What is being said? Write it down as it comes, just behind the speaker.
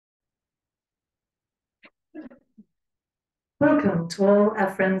Welcome to all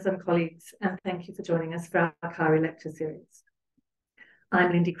our friends and colleagues, and thank you for joining us for our CAARI lecture series.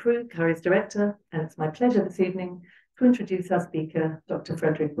 I'm Lindy Crew, CAARI's director, and it's my pleasure this evening to introduce our speaker, Dr.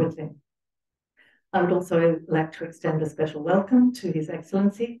 Frederick Whitling. I would also like to extend a special welcome to His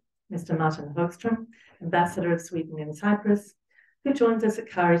Excellency, Mr. Martin Högström, Ambassador of Sweden in Cyprus, who joins us at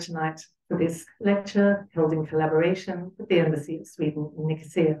CAARI tonight for this lecture held in collaboration with the Embassy of Sweden in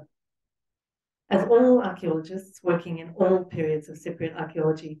Nicosia. As all archaeologists working in all periods of Cypriot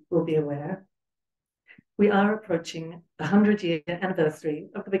archaeology will be aware, we are approaching the 100-year anniversary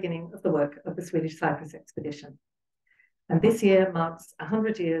of the beginning of the work of the Swedish Cyprus Expedition. And this year marks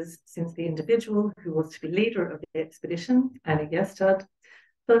 100 years since the individual who was to be leader of the expedition, Einar Gjerstad,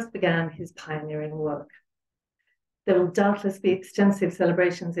 first began his pioneering work. There will doubtless be extensive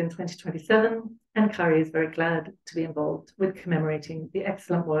celebrations in 2027, and CAARI is very glad to be involved with commemorating the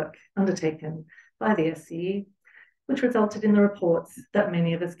excellent work undertaken by the SCE, which resulted in the reports that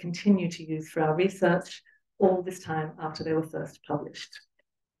many of us continue to use for our research all this time after they were first published.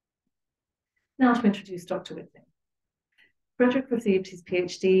 Now to introduce Dr. Whitling. Frederick received his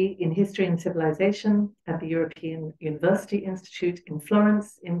PhD in History and Civilization at the European University Institute in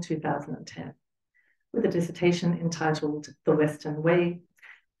Florence in 2010, with a dissertation entitled The Western Way,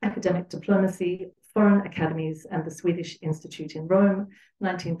 Academic Diplomacy, Foreign Academies and the Swedish Institute in Rome,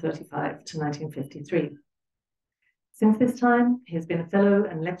 1935 to 1953. Since this time, he has been a fellow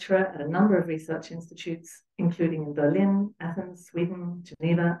and lecturer at a number of research institutes, including in Berlin, Athens, Sweden,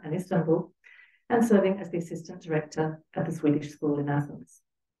 Geneva, and Istanbul, and serving as the assistant director at the Swedish School in Athens.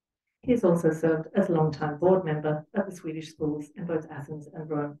 He has also served as a long-time board member of the Swedish schools in both Athens and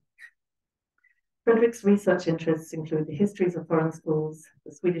Rome. Frederick's research interests include the histories of foreign schools,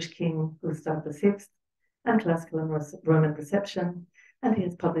 the Swedish king Gustaf VI, and classical and Roman reception, and he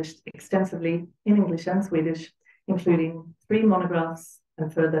has published extensively in English and Swedish, including 3 monographs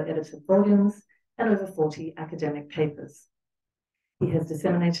and further edited volumes, and over 40 academic papers. He has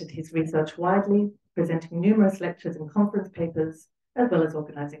disseminated his research widely, presenting numerous lectures and conference papers, as well as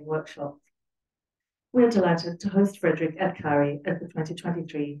organizing workshops. We are delighted to host Frederick at CAARI as the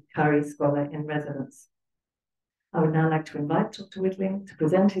 2023 CAARI Scholar in Residence. I would now like to invite Dr. Whitling to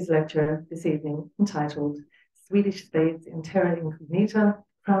present his lecture this evening entitled Swedish Spades in Terra Incognita,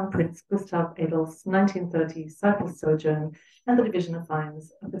 Crown Prince Gustaf Adolf's 1930 Cyprus Sojourn and the Division of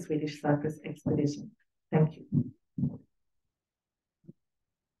Finds of the Swedish Cyprus Expedition. Thank you.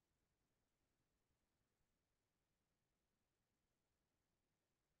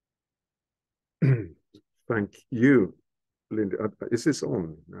 Thank you, Linda. Is this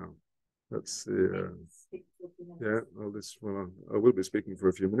on now? That's the well, I will be speaking for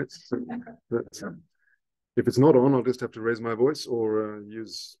a few minutes. But, if it's not on, I'll just have to raise my voice or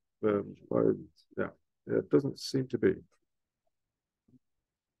use it doesn't seem to be.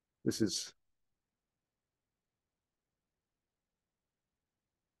 This is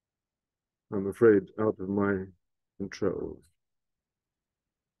I'm afraid out of my control.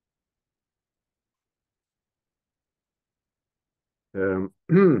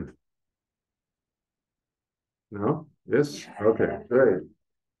 No? Yes? Okay, great.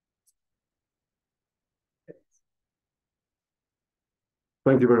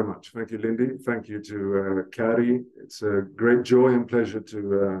 Thank you very much. Thank you, Lindy. Thank you to CAARI. It's a great joy and pleasure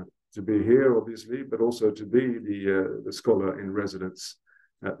to be here, obviously, but also to be the scholar in residence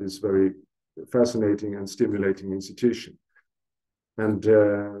at this very fascinating and stimulating institution. And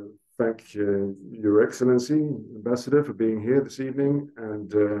thank Your Excellency, Ambassador, for being here this evening,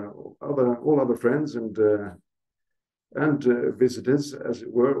 and all other friends and visitors, as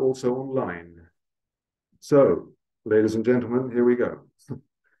it were, also online. So, ladies and gentlemen, here we go.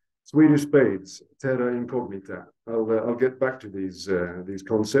 Swedish Spades, Terra Incognita. I'll get back to these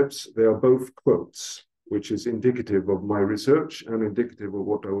concepts. They are both quotes, which is indicative of my research and indicative of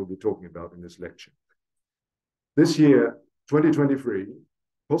what I will be talking about in this lecture. This year, 2023,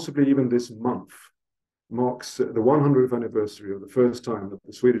 possibly even this month, marks the 100th anniversary of the first time that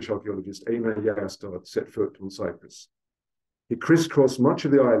the Swedish archaeologist Einar Gjerstad set foot on Cyprus. He crisscrossed much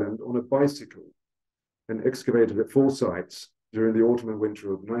of the island on a bicycle and excavated at 4 sites during the autumn and winter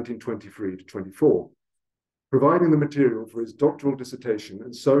of 1923 to 24, providing the material for his doctoral dissertation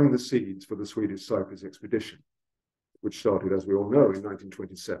and sowing the seeds for the Swedish Cyprus Expedition, which started, as we all know, in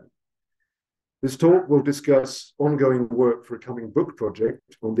 1927. This talk will discuss ongoing work for a coming book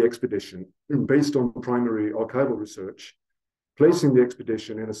project on the expedition based on primary archival research, placing the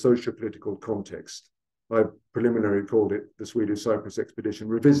expedition in a socio-political context. I preliminarily called it the Swedish Cyprus Expedition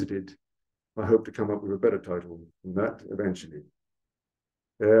Revisited. I hope to come up with a better title than that eventually.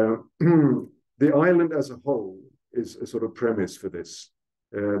 The The island as a whole is a sort of premise for this.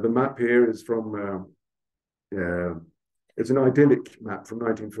 The map here is from, it's an idyllic map from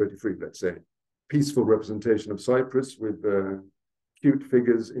 1933, let's say. Peaceful representation of Cyprus with cute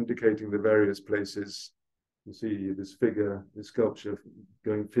figures indicating the various places. You see this figure, this sculpture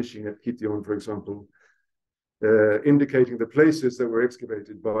going fishing at Hitherto, for example, indicating the places that were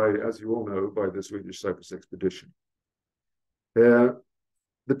excavated by, as you all know, by the Swedish Cyprus Expedition.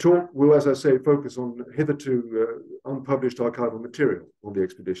 The talk will, as I say, focus on hitherto unpublished archival material on the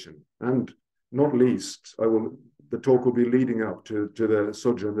expedition. And not least, the talk will be leading up to the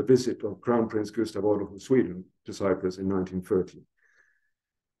sojourn, the visit of Crown Prince Gustaf Adolf of Sweden to Cyprus in 1930.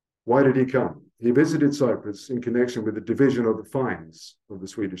 Why did he come? He visited Cyprus in connection with the division of the finds of the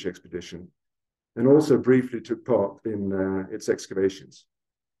Swedish expedition, and also briefly took part in its excavations.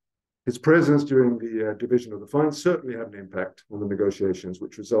 His presence during the division of the finds certainly had an impact on the negotiations,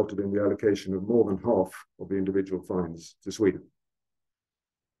 which resulted in the allocation of more than half of the individual finds to Sweden.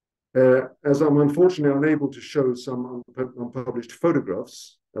 As I'm unfortunately unable to show some unpublished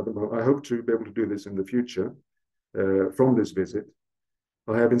photographs at the moment, I hope to be able to do this in the future from this visit.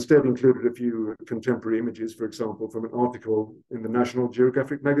 I have instead included a few contemporary images, for example, from an article in the National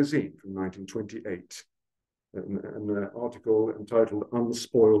Geographic magazine from 1928, an article entitled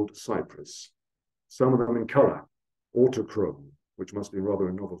Unspoiled Cyprus. Some of them in color, autochrome, which must be rather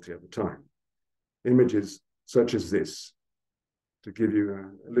a novelty at the time. Images such as this, to give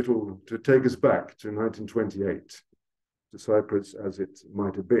you a little, to take us back to 1928, to Cyprus as it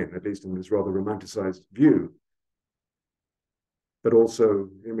might have been, at least in this rather romanticized view. But also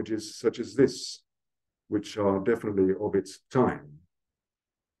images such as this, which are definitely of its time.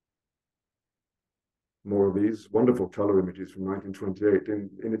 More of these wonderful color images from 1928.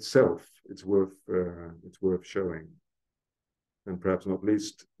 In itself, it's worth showing. And perhaps not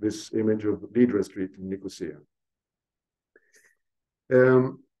least, this image of Lidra Street in Nicosia.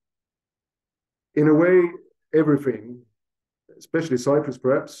 In a way, everything, especially Cyprus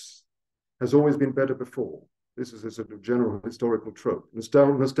perhaps, has always been better before. This is a sort of general historical trope.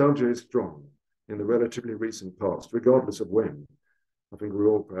 Nostalgia is strong in the relatively recent past, regardless of when. I think we're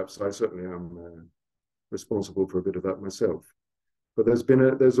all, perhaps I certainly am responsible for a bit of that myself. But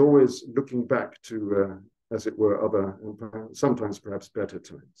there's always looking back to, as it were, other, and sometimes perhaps better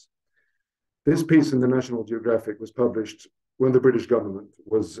times. This piece in the National Geographic was published when the British government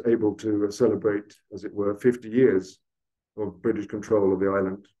was able to celebrate, as it were, 50 years of British control of the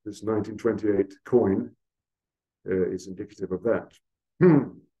island. This 1928 coin is indicative of that.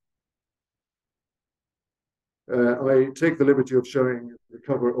 I take the liberty of showing the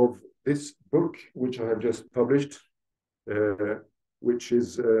cover of this book, which I have just published, which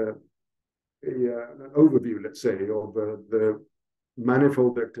is an overview, let's say, of the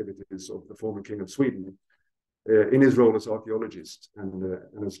manifold activities of the former King of Sweden in his role as archaeologist and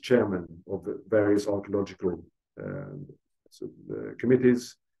as chairman of the various archaeological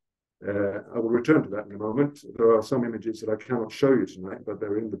committees. I will return to that in a moment. There are some images that I cannot show you tonight, but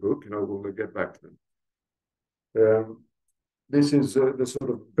they're in the book, and I will get back to them. This is the sort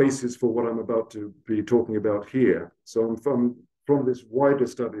of basis for what I'm about to be talking about here. So I'm from this wider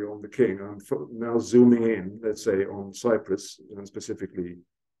study on the king, I'm now zooming in, let's say, on Cyprus, and specifically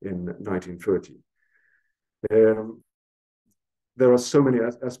in 1930. There are so many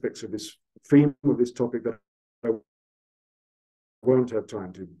aspects of this theme, of this topic, that I won't have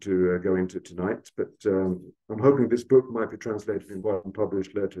time to go into tonight, but I'm hoping this book might be translated in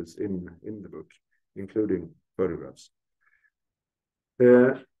unpublished letters in the book, including photographs.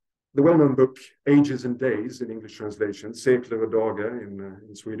 The well-known book, Ages and Days, in English translation, Sekler och dagar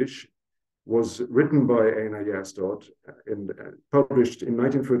in Swedish, was written by Einar Gjerstad and published in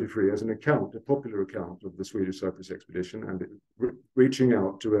 1933 as an account, a popular account of the Swedish Cyprus Expedition, and reaching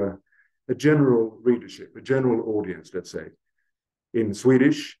out to a general readership, a general audience, let's say, in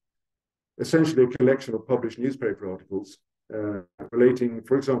Swedish, essentially a collection of published newspaper articles relating,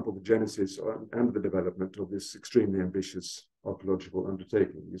 for example, the genesis and the development of this extremely ambitious archaeological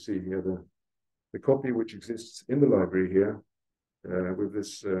undertaking. You see here the copy which exists in the library here with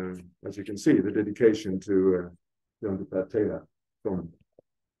this, as you can see, the dedication to Terra from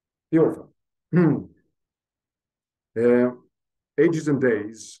the author. Ages and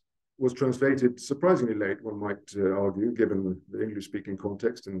Days was translated surprisingly late, one might argue, given the English-speaking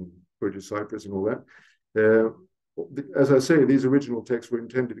context in British Cyprus and all that. As I say, these original texts were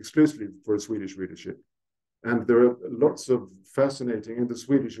intended exclusively for a Swedish readership. And there are lots of fascinating, in the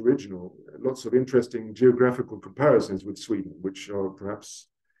Swedish original, lots of interesting geographical comparisons with Sweden, which are perhaps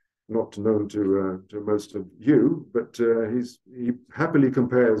not known to most of you, but he happily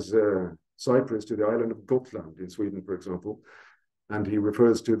compares Cyprus to the island of Gotland in Sweden, for example. And he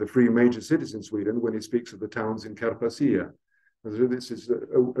refers to the three major cities in Sweden when he speaks of the towns in Carpathia. And so this is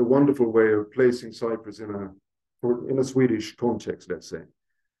a wonderful way of placing Cyprus in a Swedish context, let's say.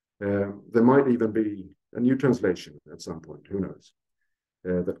 There might even be a new translation at some point, who knows,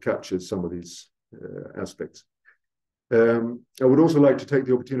 that captures some of these aspects. I would also like to take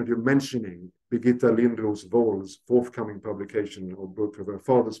the opportunity of mentioning Birgitta Lindros Woll's forthcoming publication of book of her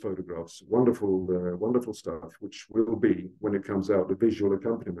father's photographs. Wonderful, wonderful stuff, which will be, when it comes out, a visual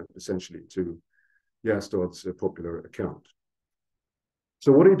accompaniment, essentially, to Gjerstad's popular account.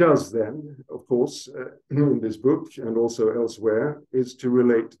 So what he does then, of course, in this book and also elsewhere, is to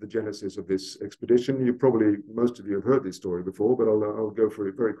relate the genesis of this expedition. Most of you have heard this story before, but I'll go through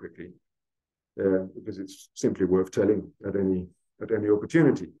it very quickly because it's simply worth telling at any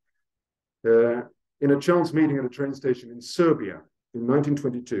opportunity. In a chance meeting at a train station in Serbia in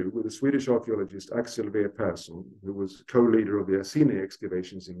 1922 with the Swedish archaeologist Axel V. Persson, who was co-leader of the Asini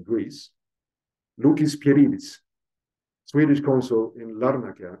excavations in Greece, Lukis Pieridis, Swedish consul in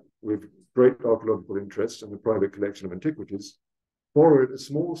Larnaca with great archaeological interests and a private collection of antiquities, borrowed a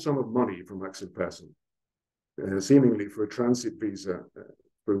small sum of money from Axel Persson, seemingly for a transit visa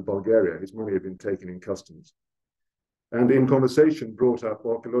through Bulgaria. His money had been taken in customs. And in conversation brought up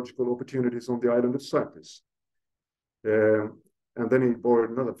archaeological opportunities on the island of Cyprus. And then he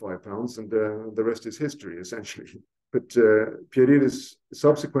borrowed another £5, and the rest is history, essentially. But Pieridis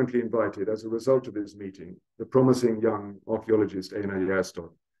subsequently invited, as a result of this meeting, the promising young archaeologist Einar Gjerstad,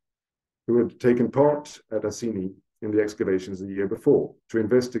 who had taken part at Asini in the excavations the year before to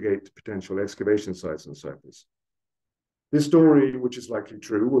investigate potential excavation sites in Cyprus. This story, which is likely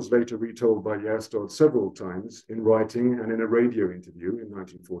true, was later retold by Gjerstad several times in writing and in a radio interview in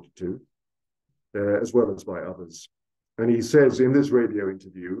 1942, as well as by others. And he says in this radio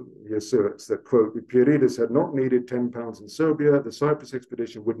interview, he asserts that, quote, if Pieridis had not needed £10 in Serbia, the Cyprus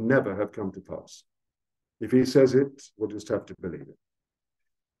expedition would never have come to pass. If he says it, we'll just have to believe it.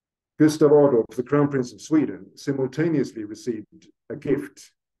 Gustaf Adolf, the Crown Prince of Sweden, simultaneously received a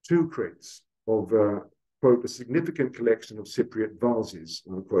gift, 2 crates of quote, a significant collection of Cypriot vases,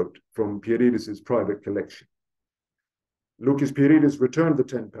 unquote, from Pieridis' private collection. Lukis Pieridis returned the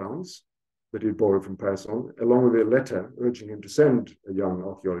 £10 that he'd borrowed from Persson, along with a letter urging him to send a young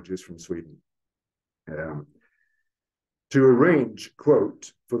archaeologist from Sweden to arrange,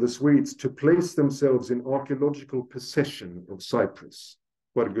 quote, for the Swedes to place themselves in archaeological possession of Cyprus.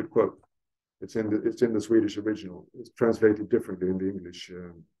 Quite a good quote. It's in the Swedish original. It's translated differently in the English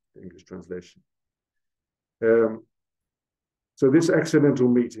translation. So this accidental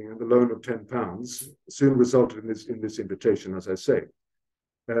meeting and the loan of £10 soon resulted in this invitation, as I say.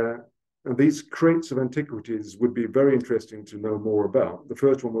 And these crates of antiquities would be very interesting to know more about. The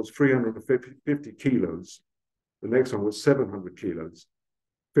first one was 350 kilos. The next one was 700 kilos,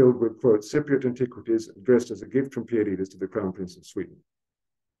 filled with, quote, Cypriot antiquities addressed as a gift from Pieridis to the Crown Prince of Sweden.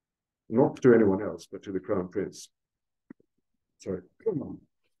 Not to anyone else, but to the Crown Prince. Sorry.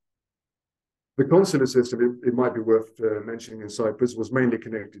 The consular system, it might be worth mentioning in Cyprus, was mainly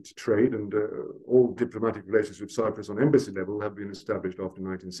connected to trade, and all diplomatic relations with Cyprus on embassy level have been established after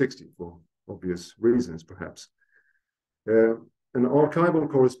 1960 for obvious reasons, perhaps. An archival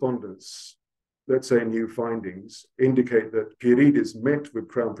correspondence, let's say new findings, indicate that Pieridis met with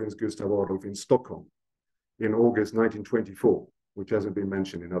Crown Prince Gustaf Adolf in Stockholm in August 1924, which hasn't been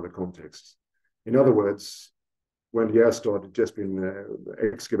mentioned in other contexts. In other words, when Gjerstad had just been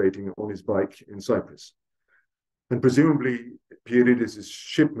excavating on his bike in Cyprus. And presumably, Pieridis'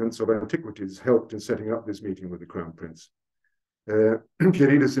 shipments of antiquities helped in setting up this meeting with the Crown Prince.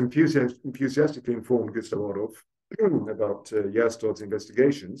 Pieridis enthusiastically informed Gustaf Adolf about Gjerstad's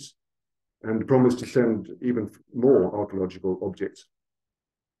investigations and promised to send even more archaeological objects,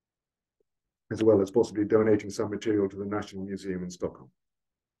 as well as possibly donating some material to the National Museum in Stockholm.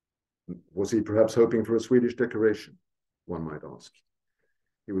 Was he perhaps hoping for a Swedish decoration? One might ask.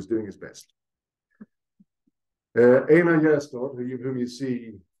 He was doing his best. Einar Gjerstad, whom you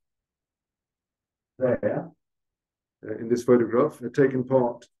see there in this photograph, had taken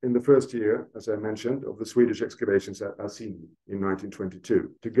part in the first year, as I mentioned, of the Swedish excavations at Asini in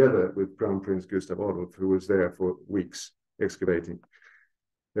 1922, together with Crown Prince Gustaf Adolf, who was there for weeks excavating.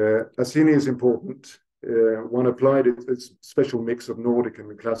 Asini is important. One applied its special mix of Nordic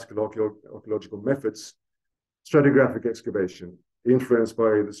and classical archaeological methods, stratigraphic excavation, influenced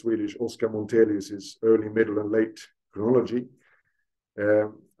by the Swedish Oskar Montelius's early, middle, and late chronology.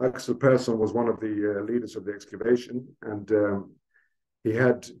 Axel Persson was one of the leaders of the excavation, and he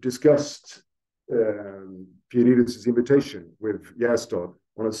had discussed Pieridis' invitation with Gjerstad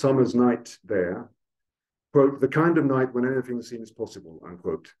on a summer's night there, quote, the kind of night when anything seems possible,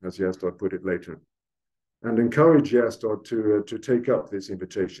 unquote, as Gjerstad put it later, and encouraged Gjerstad to take up this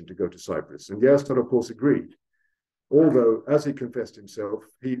invitation to go to Cyprus. And Gjerstad, of course, agreed, although, as he confessed himself,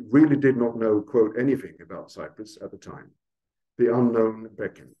 he really did not know, quote, anything about Cyprus at the time. The unknown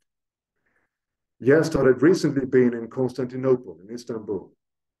beckoned. Gjerstad had recently been in Constantinople, in Istanbul,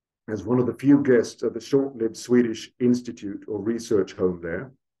 as one of the few guests of the short-lived Swedish Institute or research home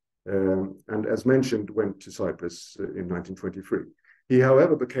there, and as mentioned, went to Cyprus in 1923. He,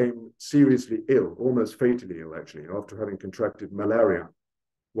 however, became seriously ill, almost fatally ill, actually, after having contracted malaria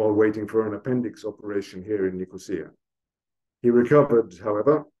while waiting for an appendix operation here in Nicosia. He recovered,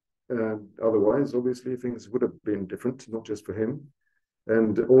 however, and otherwise, obviously, things would have been different, not just for him,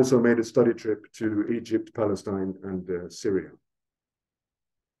 and also made a study trip to Egypt, Palestine, and Syria.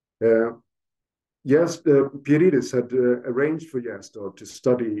 Pierides had arranged for Gjerstad to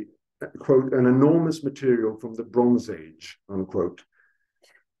study, quote, an enormous material from the Bronze Age, unquote,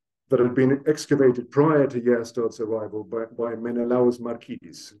 that had been excavated prior to Gjerstad's arrival by Menelaus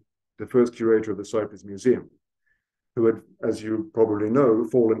Markidis, the first curator of the Cyprus Museum, who had, as you probably know,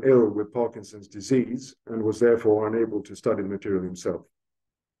 fallen ill with Parkinson's disease and was therefore unable to study the material himself.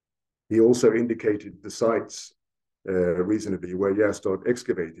 He also indicated the sites reasonably where Gjerstad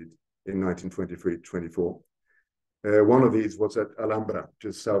excavated in 1923-24. One of these was at Alhambra,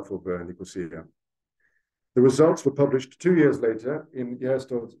 just south of Nicosia. The results were published 2 years later in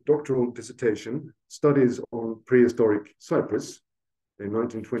Gjerstad's doctoral dissertation, Studies on Prehistoric Cyprus, in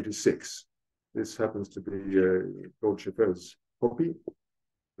 1926. This happens to be Claude Schiffer's copy.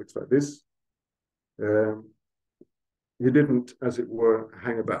 Looks like this. He didn't, as it were,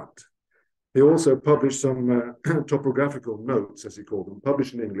 hang about. He also published some topographical notes, as he called them,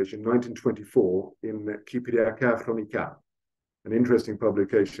 published in English in 1924 in Cypriot Chronica, an interesting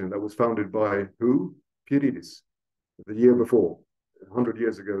publication that was founded by who? Pierides, the year before, 100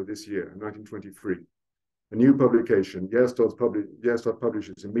 years ago this year, 1923. A new publication. Gjerstad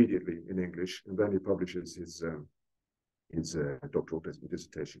publishes immediately in English, and then he publishes his doctoral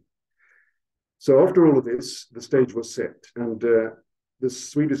dissertation. So after all of this, the stage was set, and the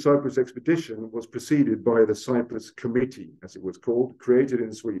Swedish Cyprus Expedition was preceded by the Cyprus Committee, as it was called, created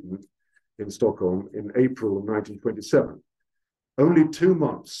in Sweden, in Stockholm, in April 1927. Only 2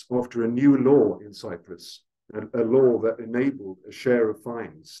 months after a new law in Cyprus, a law that enabled a share of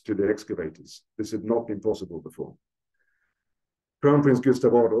fines to the excavators. This had not been possible before. Crown Prince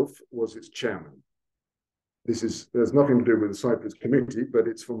Gustaf Adolf was its chairman. There's nothing to do with the Cyprus Committee, but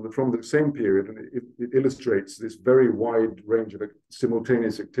it's from the same period, and it illustrates this very wide range of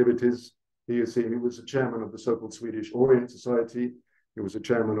simultaneous activities. Here you see he was the chairman of the so-called Swedish Orient Society. He was the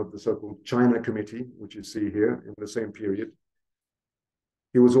chairman of the so-called China Committee, which you see here in the same period.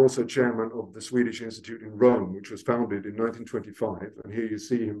 He was also chairman of the Swedish Institute in Rome, which was founded in 1925. And here you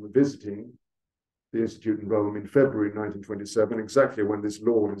see him visiting the Institute in Rome in February 1927, exactly when this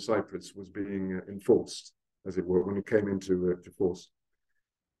law in Cyprus was being enforced, as it were, when it came into force.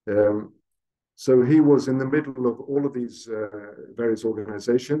 So he was in the middle of all of these various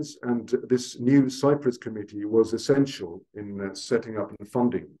organizations, and this new Cyprus Committee was essential in setting up and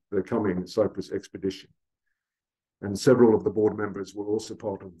funding the coming Cyprus expedition. And several of the board members were also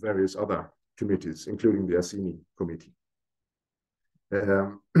part of various other committees, including the Assini Committee.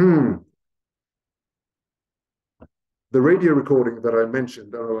 The radio recording that I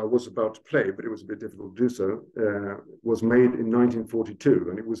mentioned, I was about to play, but it was a bit difficult to do so, was made in 1942,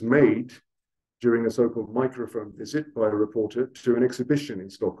 and it was made during a so-called microphone visit by a reporter to an exhibition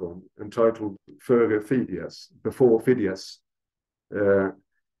in Stockholm entitled Före Phidias, Before Phidias,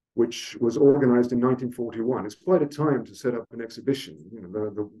 which was organized in 1941. It's quite a time to set up an exhibition. You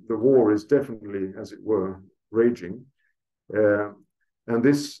know, the war is definitely, as it were, raging. And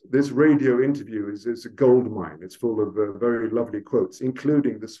this radio interview is a gold mine. It's full of very lovely quotes,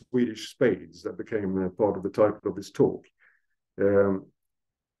 including the Swedish Spades that became part of the title of this talk.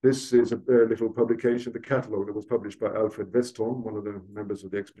 This is a little publication, the catalogue that was published by Alfred Westholm, one of the members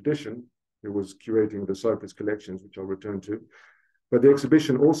of the expedition, who was curating the Cyprus collections, which I'll return to. But the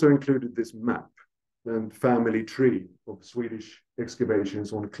exhibition also included this map and family tree of Swedish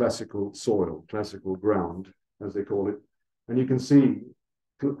excavations on classical soil, classical ground, as they call it. And you can see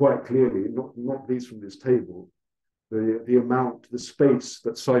quite clearly, not least from this table, the amount, the space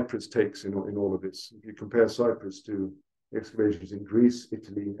that Cyprus takes in all of this. If you compare Cyprus to excavations in Greece,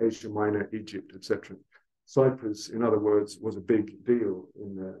 Italy, Asia Minor, Egypt, etc. Cyprus, in other words, was a big deal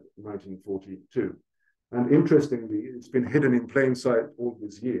in 1942. And interestingly, it's been hidden in plain sight all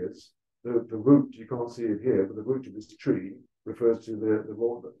these years. The root, you can't see it here, but the root of this tree refers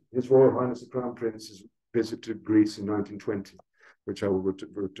to His Royal Highness the Crown Prince's visit to Greece in 1920, which I will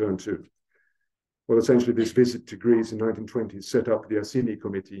return to. Well, essentially, this visit to Greece in 1920 set up the Cyprus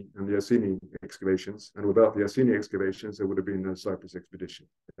Committee and the Cyprus excavations, and without the Cyprus excavations, there would have been no Cyprus Expedition,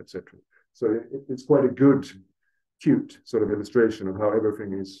 etc. So it's quite a good, cute sort of illustration of how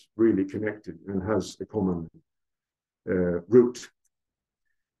everything is really connected and has a common root,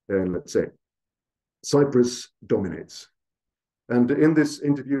 let's say. Cyprus dominates. And in this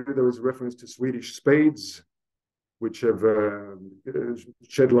interview, there is a reference to Swedish Spades, which have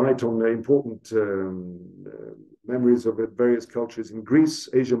shed light on important memories of various cultures in Greece,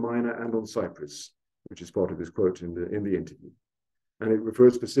 Asia Minor, and on Cyprus, which is part of this quote in the interview. And it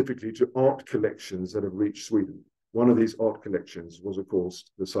refers specifically to art collections that have reached Sweden. One of these art collections was, of course,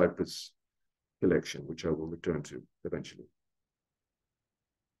 the Cyprus collection, which I will return to eventually.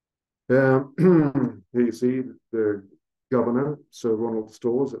 Here you see the governor, Sir Ronald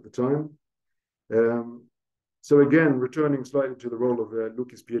Stores at the time. So again, returning slightly to the role of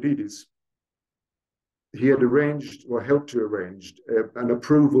Lucas Pierides, he had arranged or helped to arrange an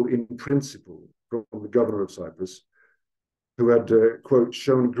approval in principle from the governor of Cyprus, who had, quote,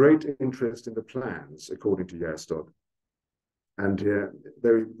 shown great interest in the plans, according to Gjerstad. And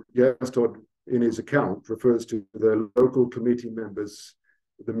Gjerstad, in his account, refers to the local committee members,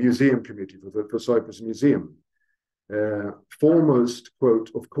 the museum committee for Cyprus Museum. Foremost, quote,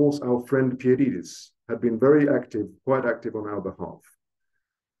 of course, our friend Pierides had been very active, quite active on our behalf.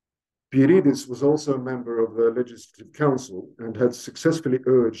 Pierides was also a member of the Legislative Council and had successfully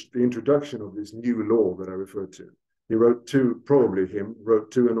urged the introduction of this new law that I referred to. He wrote two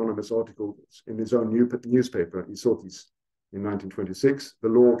anonymous articles in his own newspaper, Isotis, in 1926. The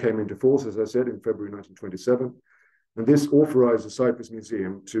law came into force, as I said, in February 1927. And this authorized the Cyprus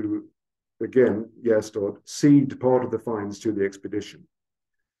Museum to, again, Gjerstad, cede part of the fines to the expedition.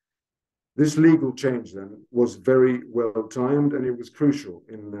 This legal change then was very well timed, and it was crucial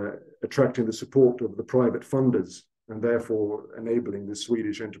in attracting the support of the private funders and therefore enabling the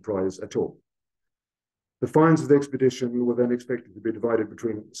Swedish enterprise at all. The fines of the expedition were then expected to be divided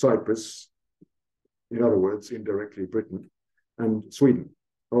between Cyprus, in other words, indirectly Britain, and Sweden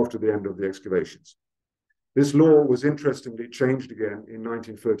after the end of the excavations. This law was interestingly changed again in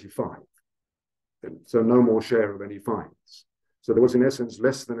 1935, so no more share of any fines. So there was, in essence,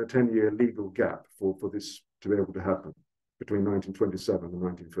 less than a 10-year legal gap for this to be able to happen between 1927 and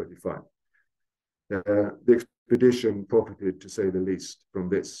 1935. The expedition profited, to say the least, from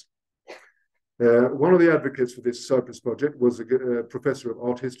this. One of the advocates for this Cyprus project was a professor of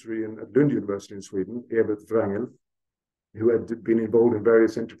art history at Lund University in Sweden, Evert Wrangel, who had been involved in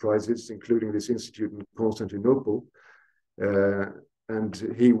various enterprises, including this institute in Constantinople. And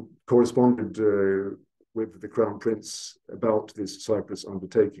he corresponded with the Crown Prince about this Cyprus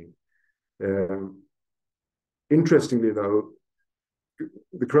undertaking. Interestingly, though,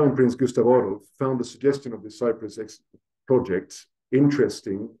 the Crown Prince Gustaf Adolf found the suggestion of the Cyprus project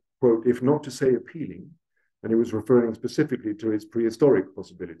interesting, quote, if not to say appealing, and he was referring specifically to its prehistoric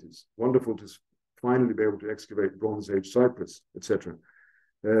possibilities. Wonderful to finally be able to excavate Bronze Age Cyprus, etc.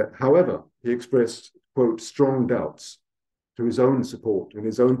 However, he expressed, quote, strong doubts to his own support and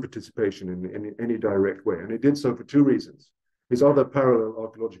his own participation in any direct way. And he did so for two reasons. His other parallel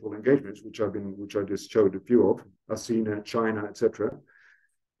archaeological engagements, which I just showed a few of, Asina, China, etc.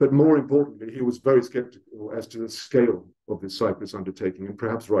 But more importantly, he was very skeptical as to the scale of this Cyprus undertaking, and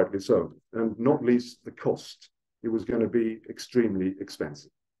perhaps rightly so, and not least the cost. It was going to be extremely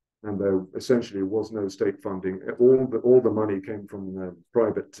expensive. And there essentially was no state funding. All the money came from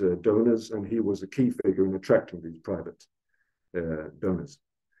private donors, and he was a key figure in attracting these private donors.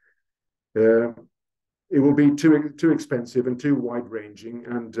 It will be too expensive and too wide-ranging,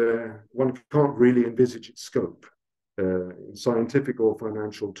 and one can't really envisage its scope in scientific or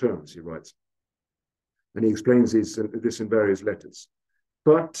financial terms, he writes. And he explains this in various letters.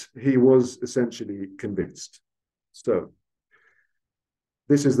 But he was essentially convinced. So,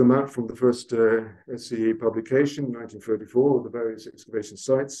 this is the map from the first SCE publication, 1934, of the various excavation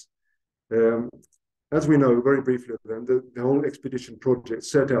sites. As we know, very briefly then, the whole expedition project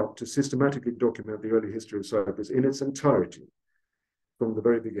set out to systematically document the early history of Cyprus in its entirety from the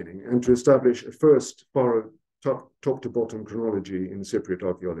very beginning, and to establish a first thorough top-to-bottom chronology in Cypriot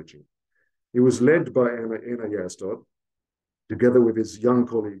archaeology. He was led by Einar Gjerstad, together with his young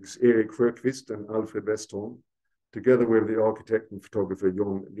colleagues Erik Sjöqvist and Alfred Westholm, together with the architect and photographer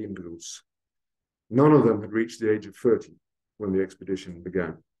Jon Lindroos. None of them had reached the age of 30 when the expedition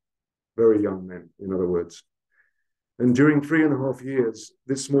began. Very young men, in other words. And during 3.5 years,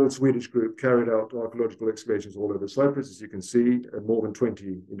 this small Swedish group carried out archaeological excavations all over Cyprus, as you can see, at more than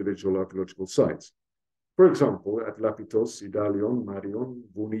 20 individual archaeological sites. For example, at Lapitos, Idalion, Marion,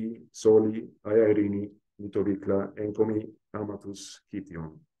 Vouni, Soli, Aiairini, Mitovikla, Enkomi, Amatus,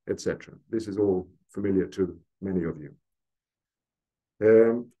 Kition, etc. This is all familiar to many of you.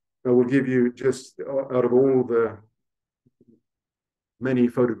 I will give you, just out of all the many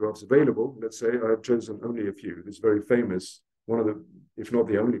photographs available, let's say, I have chosen only a few. This very famous, one of the, if not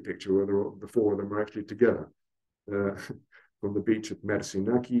the only picture, where the four of them are actually together, from the beach at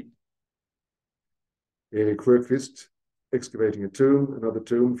Mersinaki. Erik Sjöqvist excavating a tomb, another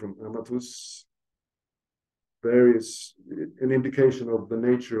tomb from Amatus. Various, an indication of the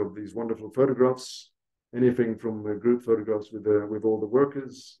nature of these wonderful photographs. Anything from group photographs with all the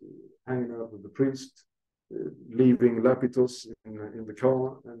workers hanging out with the priest, leaving Lapitos in the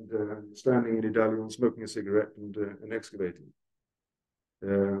car, and standing in Idalion, smoking a cigarette and excavating.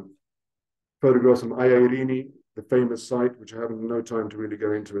 Photographs from Aiairini, the famous site, which I have no time to really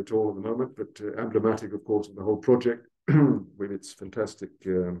go into at all at the moment, but emblematic, of course, of the whole project with its fantastic,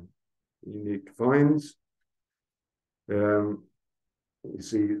 unique finds. You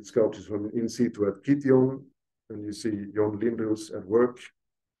see sculptures from in situ at Kition, and you see John Lindros at work.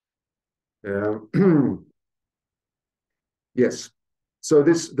 Yes, so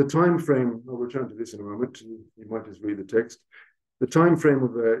the time frame, I'll return to this in a moment, you might just read the text. The time frame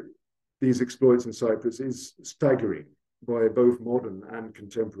of these exploits in Cyprus is staggering by both modern and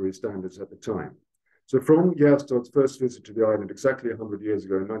contemporary standards at the time. So from Gjerstad's first visit to the island exactly 100 years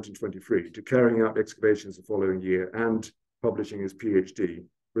ago in 1923 to carrying out excavations the following year and publishing his PhD,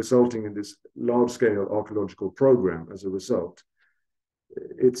 resulting in this large-scale archaeological program as a result,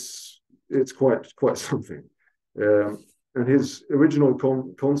 it's quite something. And his original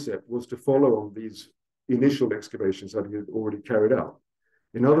concept was to follow on these initial excavations that he had already carried out.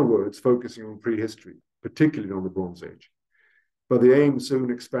 In other words, focusing on prehistory, particularly on the Bronze Age. But the aim soon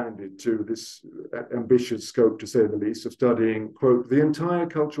expanded to this ambitious scope, to say the least, of studying, quote, the entire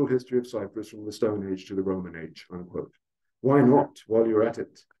cultural history of Cyprus from the Stone Age to the Roman Age, unquote. Why not, while you're at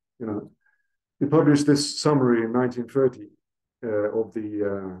it? You know, he published this summary in 1930 of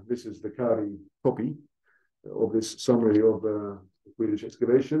this is the CAARI copy of this summary of Swedish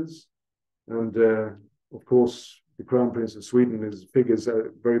excavations. And of course, the Crown Prince of Sweden figures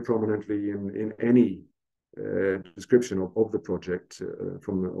very prominently in any description of the project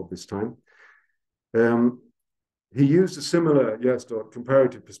of this time. He used a similar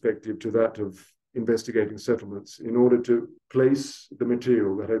comparative perspective to that of investigating settlements in order to place the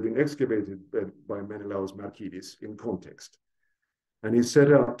material that had been excavated by Medelhavsmuseet in context. And he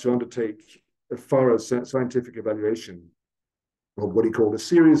set out to undertake a thorough scientific evaluation of what he called a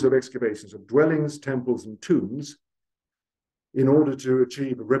series of excavations of dwellings, temples, and tombs in order to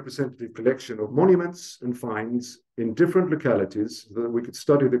achieve a representative collection of monuments and finds in different localities so that we could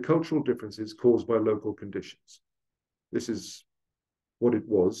study the cultural differences caused by local conditions. This is what it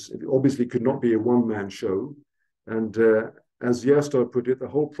was. It obviously could not be a one-man show. And as Gjerstad put it, the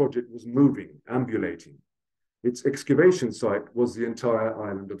whole project was moving, ambulating. Its excavation site was the entire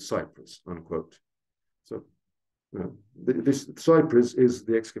island of Cyprus, unquote. So this Cyprus is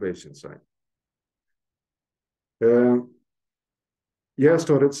the excavation site.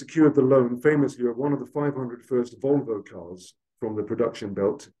 Gjerstad had secured the loan famously of one of the 500 first Volvo cars from the production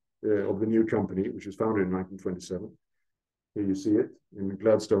belt of the new company, which was founded in 1927. Here you see it in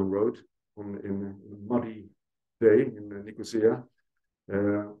Gladstone Road in a muddy day in Nicosia.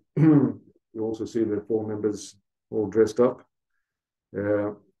 You also see the four members all dressed up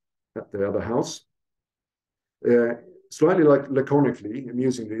at the other house. Slightly laconically,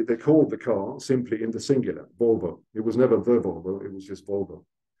 amusingly, they called the car simply in the singular, Volvo. It was never the Volvo, it was just Volvo.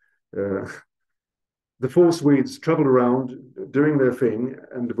 The four Swedes traveled around doing their thing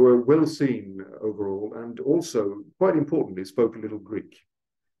and were well seen overall, and also, quite importantly, spoke a little Greek.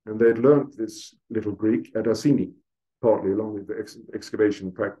 And they had learned this little Greek at Asini, partly along with the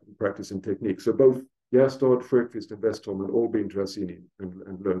excavation practice and technique. So both Gjerstad, Sjöqvist, and Westholm had all been to Asini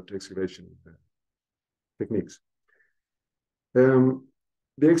and learned excavation techniques.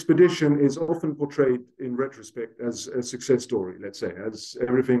 The expedition is often portrayed in retrospect as a success story, let's say, as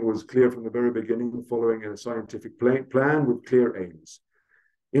everything was clear from the very beginning, following a scientific plan with clear aims.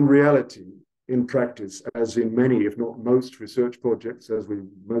 In reality, in practice, as in many, if not most, research projects, as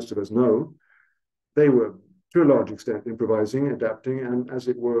most of us know, they were to a large extent improvising, adapting, and as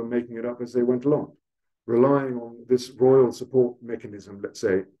it were, making it up as they went along, relying on this royal support mechanism, let's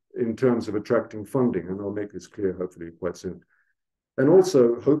say, in terms of attracting funding, and I'll make this clear hopefully quite soon. and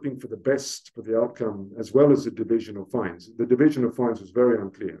also hoping for the best for the outcome, as well as the division of fines. The division of fines was very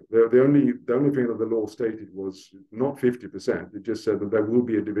unclear. The only thing that the law stated was not 50%. It just said that there will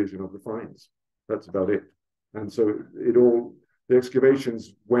be a division of the fines. That's about it. And so the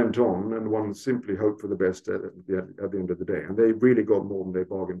excavations went on, and one simply hoped for the best at the end of the day. And they really got more than they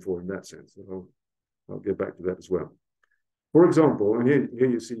bargained for in that sense. And I'll get back to that as well. For example, and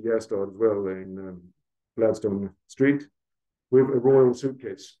here you see Gjerstad as well in Gladstone Street, with a royal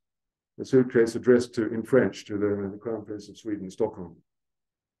suitcase, a suitcase addressed in French to the Crown Prince of Sweden, Stockholm.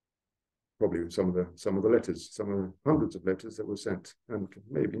 Probably some of the letters, some of the hundreds of letters that were sent, and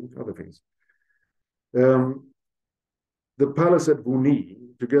maybe other things. The palace at Vuni,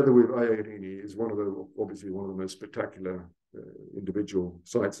 together with Airini, is obviously one of the most spectacular individual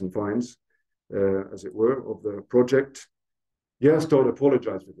sites and finds, as it were, of the project. Gjerstad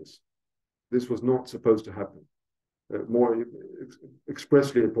apologized for this. This was not supposed to happen. More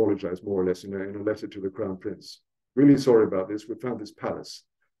expressly apologized, more or less, in a letter to the Crown Prince. Really sorry about this. We found this palace.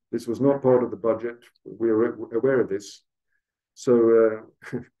 This was not part of the budget. We are aware of this. So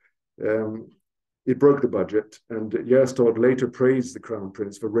it broke the budget, and Gjerstad later praised the Crown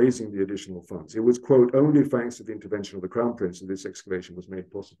Prince for raising the additional funds. It was, quote, only thanks to the intervention of the Crown Prince that this excavation was made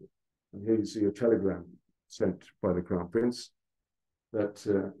possible. And here you see a telegram sent by the Crown Prince that,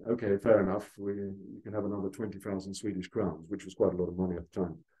 okay, fair enough, you can have another 20,000 Swedish crowns, which was quite a lot of money at the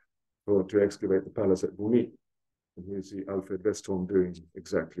time, to excavate the palace at Vuni. And here you see Alfred Westholm doing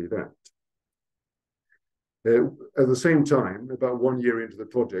exactly that. At the same time, about 1 year into the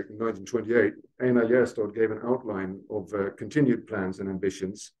project, in 1928, Einar Gjerstad gave an outline of continued plans and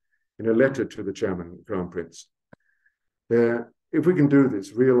ambitions in a letter to the chairman, Crown Prince. If we can do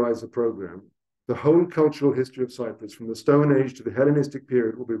this, realize the program, the whole cultural history of Cyprus, from the Stone Age to the Hellenistic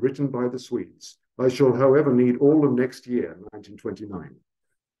period, will be written by the Swedes. I shall, however, need all of next year, 1929.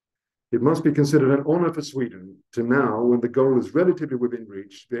 It must be considered an honor for Sweden to now, when the goal is relatively within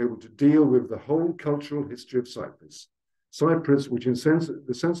reach, be able to deal with the whole cultural history of Cyprus. Cyprus, which in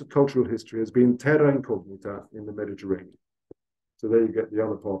the sense of cultural history, has been terra incognita in the Mediterranean. So there you get the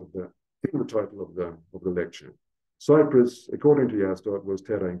other part of the title of the lecture. Cyprus, according to Gjerstad, was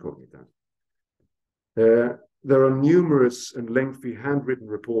terra incognita. There are numerous and lengthy handwritten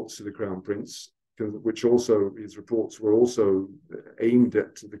reports to the Crown Prince, which also, his reports were also aimed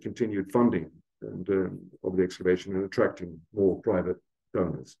at the continued funding of the excavation and attracting more private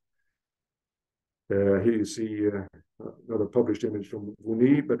donors. Here you see another published image from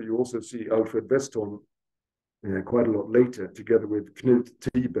Vuni, but you also see Alfred Westholm quite a lot later, together with Knut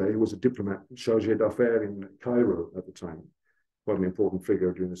Tibe, who was a diplomat, chargé d'affaires in Cairo at the time, quite an important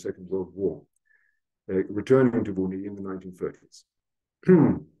figure during the Second World War, returning to Vuni in the 1930s.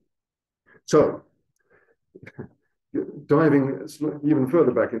 So, diving even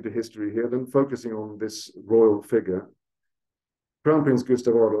further back into history here, then focusing on this royal figure, Crown Prince Gustaf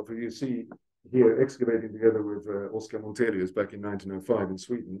Adolf, who you see here excavating together with Oscar Montelius back in 1905 in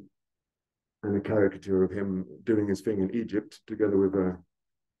Sweden, and a caricature of him doing his thing in Egypt, together with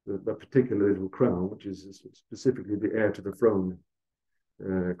a particular little crown, which is specifically the heir to the throne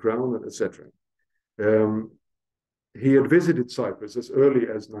crown, etc. He had visited Cyprus as early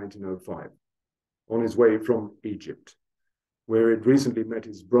as 1905, on his way from Egypt, where he'd recently met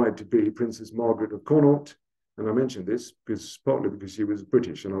his bride-to-be, Princess Margaret of Connaught. And I mention this partly because she was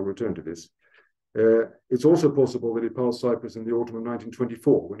British, and I'll return to this. It's also possible that he passed Cyprus in the autumn of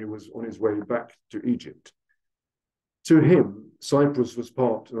 1924, when he was on his way back to Egypt. To him, Cyprus was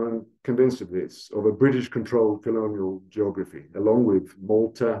part, and I'm convinced of this, of a British-controlled colonial geography, along with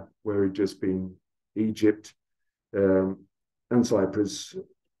Malta, where he'd just been, Egypt, and Cyprus.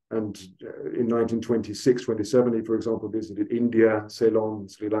 And in 1926-27, he, for example, visited India, Ceylon,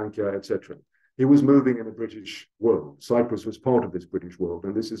 Sri Lanka, etc. He was moving in a British world. Cyprus was part of this British world,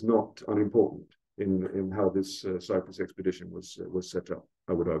 and this is not unimportant in how this Cyprus expedition was set up,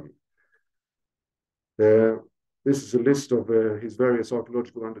 I would argue. This is a list of his various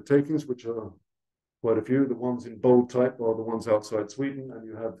archaeological undertakings, which are quite a few. The ones in bold type are the ones outside Sweden, and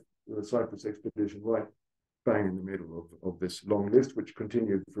you have the Cyprus expedition right bang in the middle of this long list, which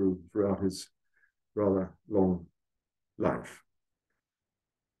continued throughout his rather long life.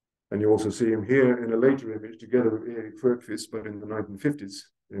 And you also see him here in a later image, together with Erik Frökvist, but in the 1950s,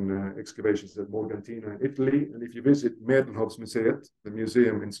 in excavations at Morgantina in Italy. And if you visit Medelhavsmuseet, the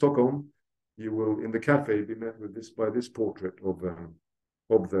museum in Stockholm, you will, in the cafe, be met with by this portrait of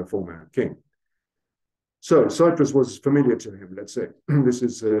the former king. So Cyprus was familiar to him, let's say. This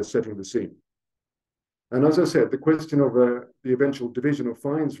is setting the scene. And as I said, the question of the eventual division of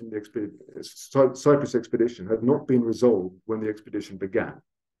fines from the Cyprus expedition had not been resolved when the expedition began.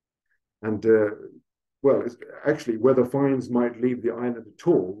 And well, actually, whether fines might leave the island at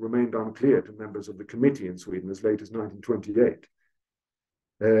all remained unclear to members of the committee in Sweden as late as 1928.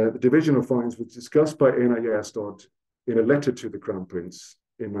 The division of fines was discussed by Einar Gjerstad in a letter to the Crown Prince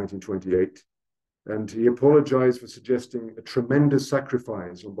in 1928, and he apologized for suggesting a tremendous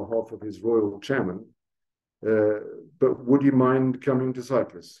sacrifice on behalf of his royal chairman. But would you mind coming to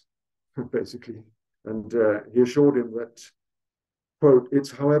Cyprus, basically? And he assured him that, quote,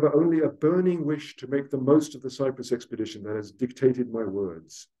 "It's, however, only a burning wish to make the most of the Cyprus expedition that has dictated my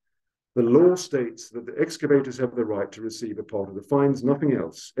words. The law states that the excavators have the right to receive a part of the fines, nothing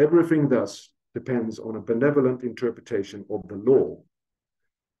else. Everything thus depends on a benevolent interpretation of the law.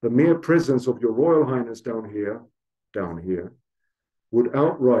 The mere presence of your Royal Highness down here, would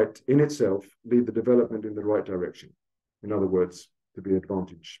outright in itself lead the development in the right direction." In other words, to be in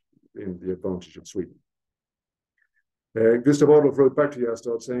the advantage of Sweden. Gustaf Adolf wrote back to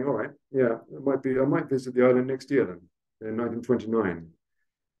Gjerstad saying, "All right, yeah, I might visit the island next year then, in 1929.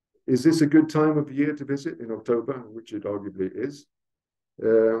 Is this a good time of year to visit in October?" Which it arguably is.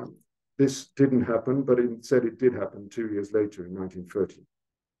 This didn't happen, but instead it did happen 2 years later in 1930.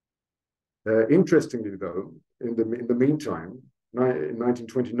 Interestingly, though, in the meantime, in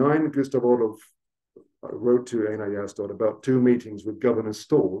 1929, Gustaf Adolf wrote to Einar Gjerstad about 2 meetings with Governor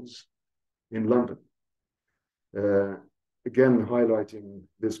Stores in London. Again, highlighting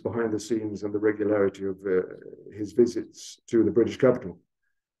this behind the scenes and the regularity of his visits to the British capital,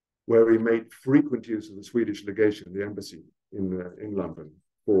 where he made frequent use of the Swedish legation, the embassy in London,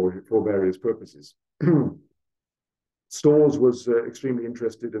 for various purposes. Stores was extremely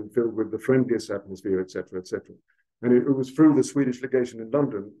interested and filled with the friendliest atmosphere, etc., etc. And it was through the Swedish legation in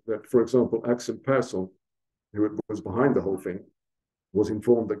London that, for example, Axel Persson, who was behind the whole thing, was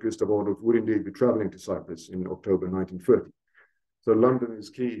informed that Gustaf Adolf would indeed be traveling to Cyprus in October 1930. So London is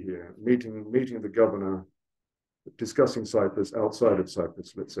key here, meeting the governor, discussing Cyprus outside of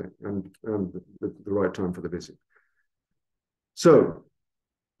Cyprus, let's say, and the right time for the visit. So,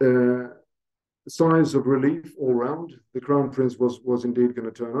 signs of relief all round. The Crown Prince was indeed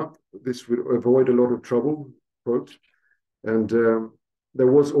going to turn up. This would avoid a lot of trouble, quote. And there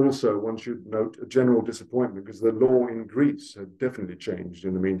was also, one should note, a general disappointment because the law in Greece had definitely changed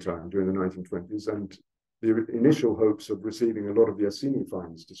in the meantime during the 1920s, and the initial hopes of receiving a lot of the Assini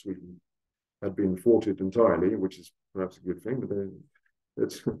fines to Sweden had been thwarted entirely, which is perhaps a good thing,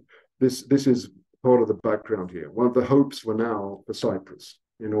 but this is part of the background here. One of the hopes were now for Cyprus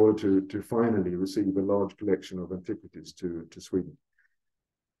in order to finally receive a large collection of antiquities to Sweden.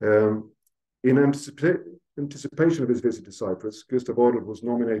 In anticipation of his visit to Cyprus, Gustaf Adolf was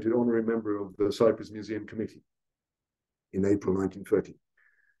nominated honorary member of the Cyprus Museum Committee in April 1930.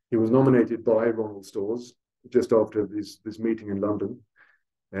 He was nominated by Ronald Stores just after this meeting in London.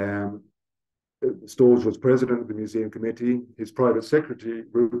 Stores was president of the museum committee. His private secretary,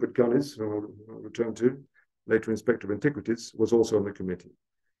 Rupert Gunnis, who I'll return to, later inspector of antiquities, was also on the committee.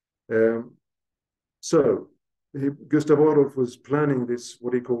 Gustaf Adolf was planning this,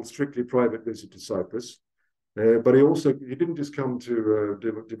 what he called strictly private visit to Cyprus. But he didn't just come to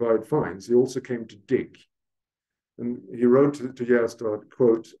divide fines, he also came to dig. And he wrote to Gjerstad,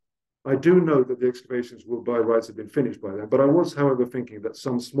 quote, "I do know that the excavations will by rights have been finished by then, but I was, however, thinking that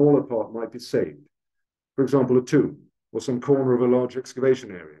some smaller part might be saved. For example, a tomb, or some corner of a large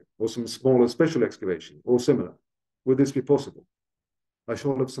excavation area, or some smaller special excavation, or similar. Would this be possible? I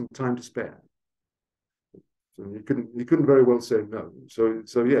shall have some time to spare." So he couldn't very well say no.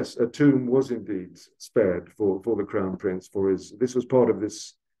 So yes, a tomb was indeed spared for the Crown Prince this was part of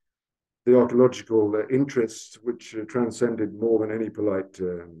the archaeological interest which transcended more than any polite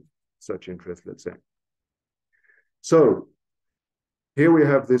such interest, let's say. So here we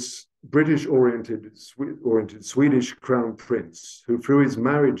have this British-oriented Swedish Crown Prince who, through his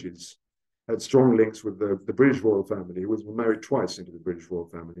marriages, had strong links with the British royal family. He was married twice into the British royal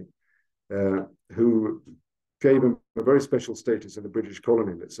family, who gave him a very special status in the British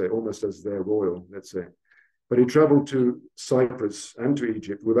colony, let's say, almost as their royal, let's say. But he traveled to Cyprus and to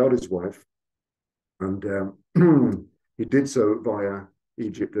Egypt without his wife, and he did so via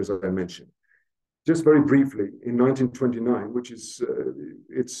Egypt, as I mentioned. Just very briefly, in 1929, which is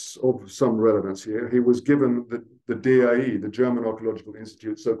it's of some relevance here, he was given the DAI, the German Archaeological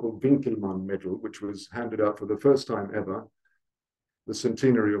Institute, so-called Winkelmann Medal, which was handed out for the first time ever, the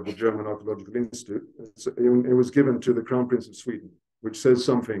centenary of the German Archaeological Institute. It was given to the Crown Prince of Sweden, which says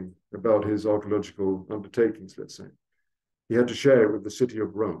something about his archaeological undertakings, let's say. He had to share it with the city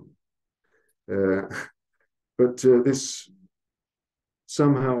of Rome. But this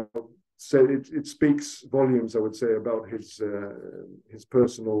somehow it speaks volumes, I would say, about his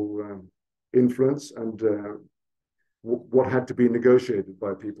personal influence and what had to be negotiated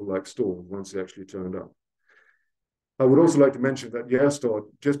by people like Storm once he actually turned up. I would also like to mention that Gjerstad,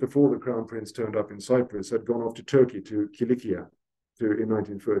 just before the Crown Prince turned up in Cyprus, had gone off to Turkey, to Kilikia, in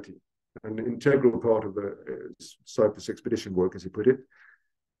 1930, an integral part of the Cyprus Expedition work, as he put it,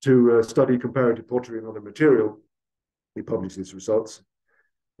 to study comparative pottery and other material. He published his results.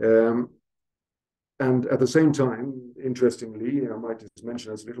 And at the same time, interestingly, I might just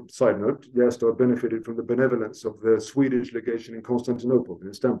mention as a little side note, Gjerstad benefited from the benevolence of the Swedish legation in Constantinople, in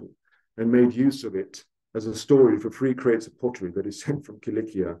Istanbul, and made use of it as a story for free crates of pottery that he sent from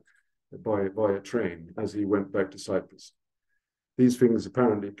Kilikia by a train as he went back to Cyprus. These things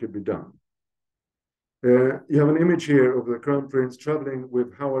apparently could be done. You have an image here of the Crown Prince traveling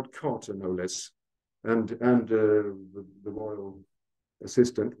with Howard Carter, no less, and the royal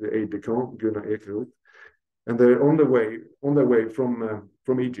assistant, the aide-de-camp, Gunnar Ekerud, and they're on their way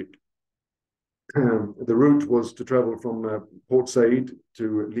from Egypt. The route was to travel from Port Said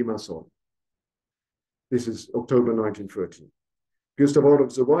to Limassol. This is October 1930. Gustaf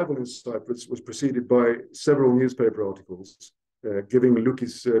Adolf's arrival in Cyprus was preceded by several newspaper articles giving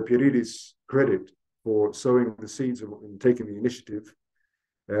Lukis Piridis credit for sowing the seeds and taking the initiative,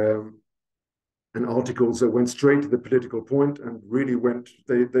 and articles that went straight to the political point and really went,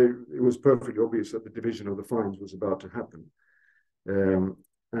 it was perfectly obvious that the division of the fines was about to happen.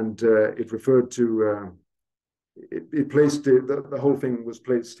 It referred to, it placed, the whole thing was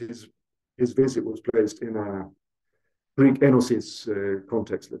placed, his visit was placed in a Greek enosis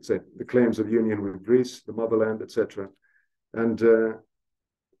context, let's say, the claims of union with Greece, the motherland, etc. I'll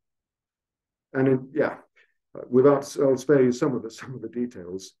spare you some of the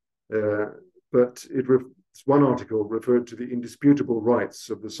details. But one article referred to the indisputable rights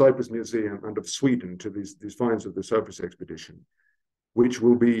of the Cyprus Museum and of Sweden to these finds of the Cyprus expedition, which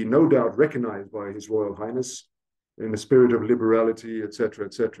will be no doubt recognized by His Royal Highness in a spirit of liberality, etc.,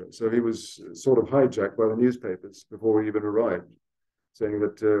 etc. So he was sort of hijacked by the newspapers before he even arrived, saying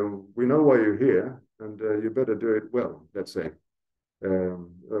that we know why you're here and you better do it well, let's say. That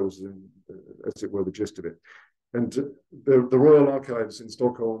was, as it were, the gist of it. And the Royal Archives in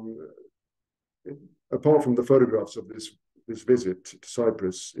Stockholm, apart from the photographs of this visit to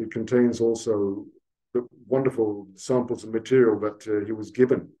Cyprus, it contains also the wonderful samples of material that he was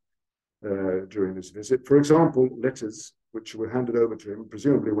given during this visit. For example, letters which were handed over to him,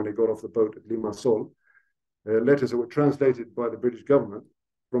 presumably when he got off the boat at Limassol, letters that were translated by the British government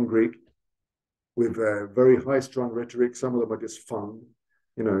from Greek with very high-strung rhetoric. Some of them are just fun,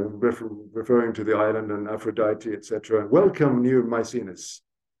 you know, referring to the island and Aphrodite, etc. Welcome, new Maecenas,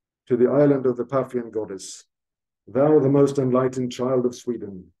 to the island of the Paphian goddess. Thou, the most enlightened child of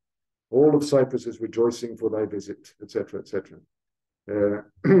Sweden. All of Cyprus is rejoicing for thy visit, etc., etc.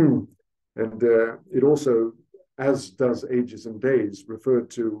 It also, as does Ages and Days, referred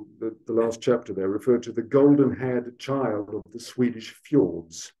to the last chapter there, referred to the golden-haired child of the Swedish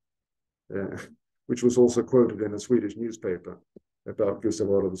fjords, which was also quoted in a Swedish newspaper about Gustaf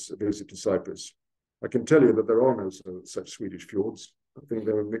Adolf's visit to Cyprus. I can tell you that there are no such Swedish fjords. I think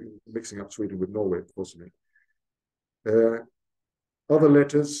they were mixing up Sweden with Norway, possibly. Other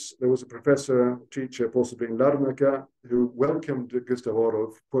letters, there was a professor, teacher, possibly in Larnaca, who welcomed Gustaf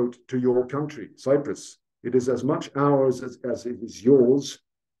Adolf, quote, to your country, Cyprus. It is as much ours as it is yours.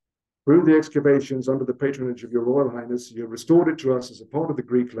 Through the excavations under the patronage of your Royal Highness, you restored it to us as a part of the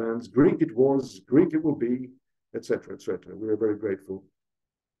Greek lands. Greek it was, Greek it will be, etc., etc. We are very grateful.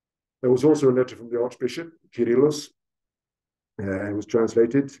 There was also a letter from the Archbishop, Kyrillos. It was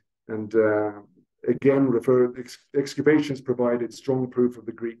translated, and again referred, excavations provided strong proof of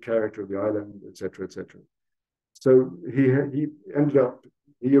the Greek character of the island, etc., etc. So he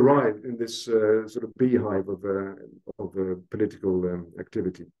arrived in this sort of beehive of political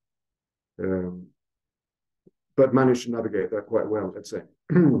activity, but managed to navigate that quite well, let's say.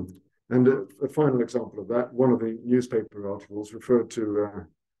 And a final example of that, one of the newspaper articles referred to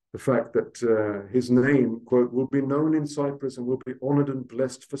the fact that his name, quote, will be known in Cyprus and will be honored and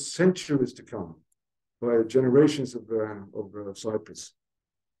blessed for centuries to come by generations of Cyprus.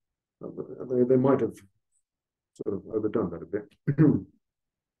 They might have sort of overdone that a bit.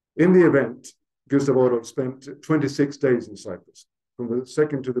 In the event, Gustaf Adolf spent 26 days in Cyprus, from the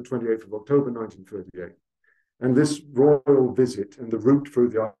 2nd to the 28th of October 1938. And this royal visit and the route through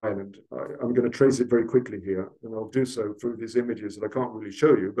the island, I'm going to trace it very quickly here, and I'll do so through these images that I can't really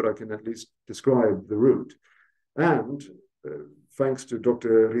show you, but I can at least describe the route. And thanks to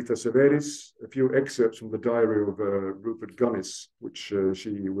Dr. Rita Severis, a few excerpts from the diary of Rupert Gunnis, which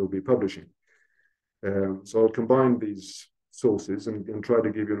she will be publishing. So I'll combine these sources and try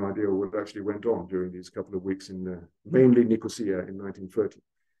to give you an idea of what actually went on during these couple of weeks in mainly Nicosia in 1930.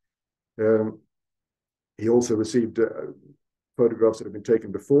 He also received photographs that have been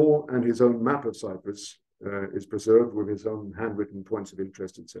taken before, and his own map of Cyprus is preserved with his own handwritten points of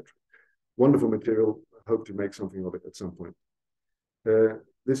interest, etc. Wonderful material. Hope to make something of it at some point.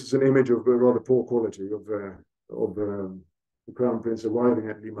 This is an image of a rather poor quality of the Crown Prince arriving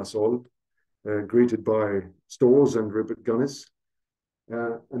at Limassol, greeted by Stores and Rupert Gunnis.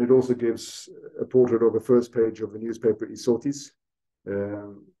 And it also gives a portrait of the first page of the newspaper Isotis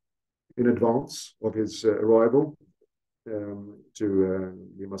in advance of his arrival to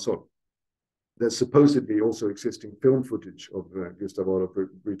Limassol. There's supposedly also existing film footage of Gustaf Adolf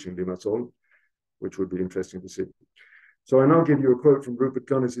reaching Limassol, which would be interesting to see. So I now give you a quote from Rupert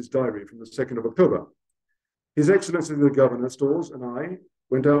Gunnis's diary from the 2nd of October. His Excellency the Governor, Stores, and I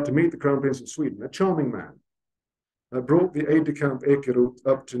went out to meet the Crown Prince of Sweden, a charming man. I brought the aide-de-camp Ekerot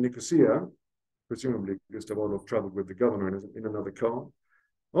up to Nicosia. Presumably Gustaf Adolf travelled with the governor in another car.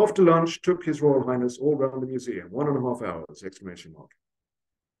 After lunch, took His Royal Highness all round the museum, 1.5 hours, exclamation mark.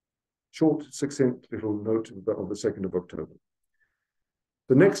 Short, succinct little note of the 2nd of October.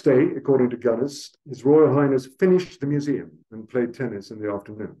 The next day, according to Gunnis, His Royal Highness finished the museum and played tennis in the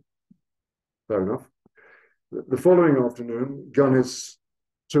afternoon. Fair enough. The following afternoon, Gunnis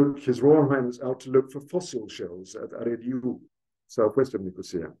took His Royal Highness out to look for fossil shells at Arediu, southwest of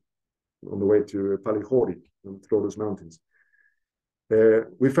Nicosia, on the way to Palichori and Trollos Mountains.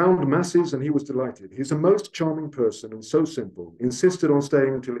 We found masses and he was delighted. He's a most charming person and so simple, insisted on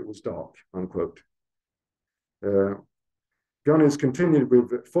staying until it was dark, unquote. Gunnis continued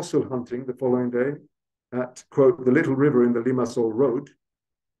with fossil hunting the following day at, quote, the little river in the Limassol Road,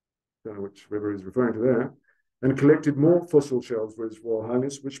 don't know which river he's referring to there, and collected more fossil shells for His Royal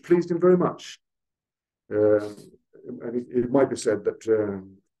Highness, which pleased him very much. And it might be said that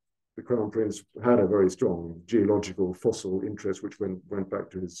the Crown Prince had a very strong geological fossil interest, which went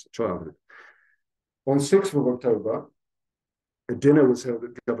back to his childhood. On 6th of October, a dinner was held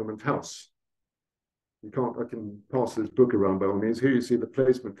at Government House. I can pass this book around by all means. Here you see the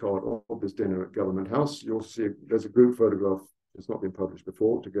placement card of this dinner at Government House. You'll see there's a group photograph that's not been published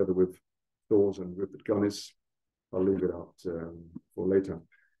before, together with Stores and Rupert Gunnis. I'll leave it out for later.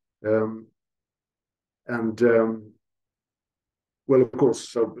 Well, of course,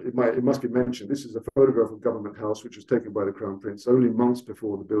 so it must be mentioned, this is a photograph of Government House, which was taken by the Crown Prince only months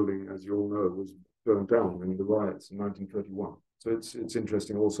before the building, as you all know, was burned down in the riots in 1931. So it's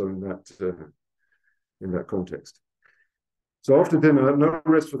interesting also in that context. So after dinner, no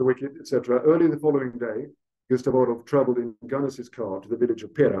rest for the wicked, etc. Early the following day, Gustaf Adolf travelled in Gunnis's car to the village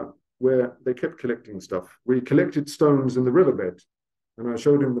of Terra, where they kept collecting stuff. We collected stones in the riverbed, and I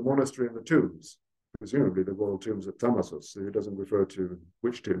showed him the monastery and the tombs. Presumably the royal tombs at Tamassos, so he doesn't refer to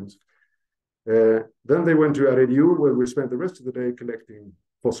which tombs. Then they went to Arediu, where we spent the rest of the day collecting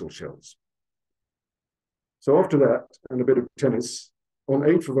fossil shells. So after that, and a bit of tennis, on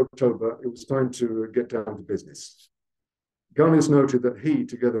 8th of October, it was time to get down to business. Gunnis noted that he,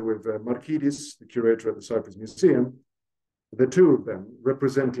 together with Markidis, the curator at the Cyprus Museum, the two of them,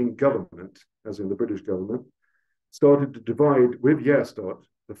 representing government, as in the British government, started to divide with Gjerstad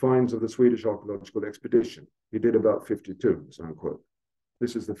the finds of the Swedish Archaeological Expedition. He did about 52, unquote.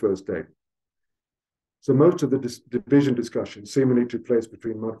 This is the first day. So most of the division discussion seemingly took place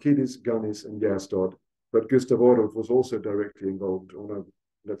between Markidis, Gunnis, and Gjerstad, but Gustaf Adolf was also directly involved on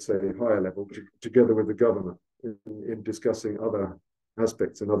a, let's say, higher level, together with the governor, in discussing other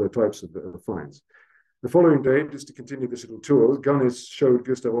aspects and other types of the finds. The following day, just to continue this little tour, Gunnis showed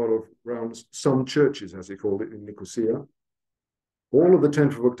Gustaf Adolf around some churches, as he called it, in Nicosia. All of the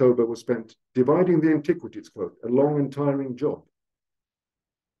 10th of October was spent dividing the antiquities, quote, a long and tiring job.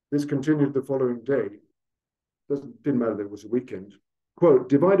 This continued the following day. Didn't matter that it was a weekend. Quote,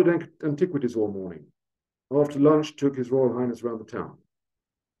 divided antiquities all morning. After lunch, took His Royal Highness around the town.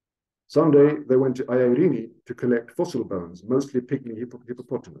 Sunday, they went to Airini to collect fossil bones, mostly pygmy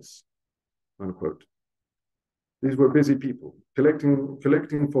hippopotamus, unquote. These were busy people,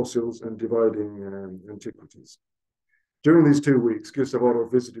 collecting fossils and dividing antiquities. During these 2 weeks, Gustaf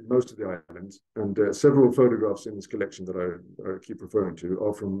Adolf visited most of the islands, and several photographs in this collection that I keep referring to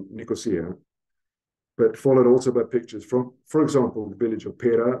are from Nicosia, but followed also by pictures from, for example, the village of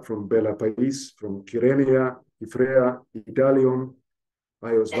Pera, from Bela Pais, from Kyrenia, Ifrea, Idalion,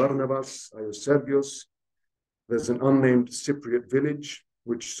 Ios Varnavas, Ios Sergios. There's an unnamed Cypriot village,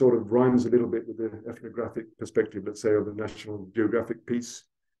 which sort of rhymes a little bit with the ethnographic perspective, let's say, of the National Geographic piece.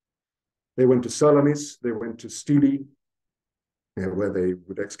 They went to Salamis, they went to Stili, where they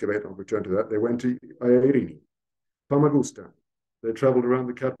would excavate. I'll return to that. They went to Airini, Famagusta. They traveled around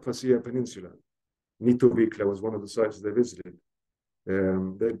the Carpathia Peninsula. Nitovicla was one of the sites they visited.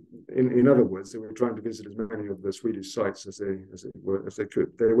 In other words, they were trying to visit as many of the Swedish sites as they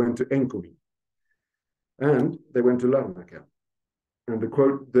could. They went to Enkomi, and they went to Larnaca. And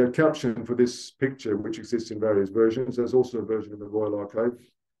the caption for this picture, which exists in various versions, there's also a version in the Royal Archive.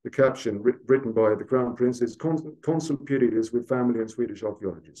 The caption written by the Crown Prince is Consul Pyridis with family and Swedish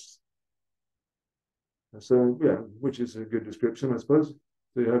archaeologists. So, yeah, which is a good description, I suppose.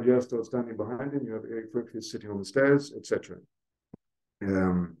 So you have Gjerstad standing behind him, you have Erik Frökvist sitting on the stairs, etc.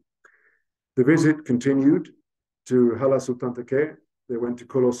 The visit continued to Hala Sultantake. They went to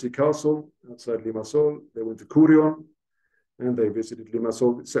Colossi Castle outside Limassol. They went to Kurion, and they visited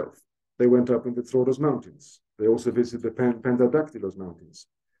Limassol itself. They went up into Throdos Mountains. They also visited the Pentadactylos Mountains.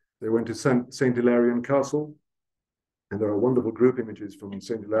 They went to St. Hilarion Castle, and there are wonderful group images from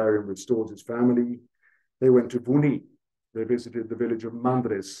St. Hilarion with Storges' family. They went to Vuni. They visited the village of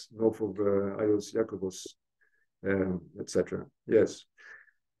Mandres, north of Ios Jakobos, etc. Yes.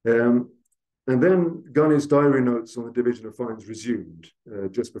 And then Gunny's diary notes on the division of finds resumed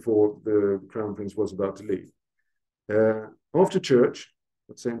just before the Crown Prince was about to leave. After church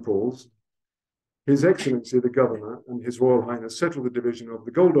at St. Paul's, His Excellency the Governor and His Royal Highness settled the division of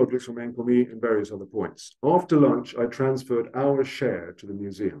the gold objects from Enkomi and various other points. After lunch, I transferred our share to the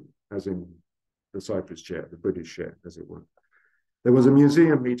museum, as in the Cyprus share, the British share, as it were. There was a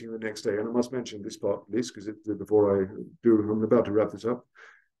museum meeting the next day, and I must mention this part, at least, because before I do, I'm about to wrap this up.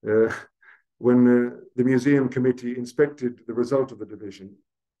 When the museum committee inspected the result of the division,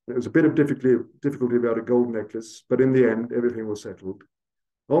 there was a bit of difficulty about a gold necklace, but in the end, everything was settled.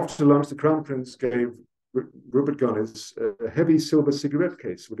 After lunch, the Crown Prince gave Rupert Gunnis a heavy silver cigarette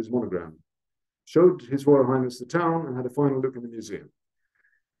case with his monogram, showed His Royal Highness the town, and had a final look in the museum.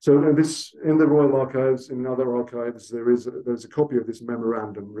 So this, in the Royal Archives, in other archives, there's a copy of this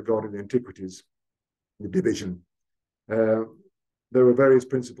memorandum regarding the antiquities, the division. There were various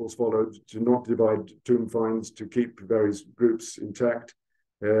principles followed to not divide tomb finds, to keep various groups intact.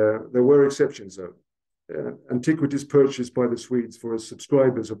 There were exceptions, though. Antiquities purchased by the Swedes for as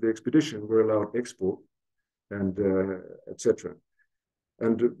subscribers of the expedition were allowed export, and etc.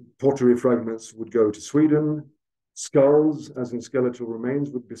 And pottery fragments would go to Sweden. Skulls, as in skeletal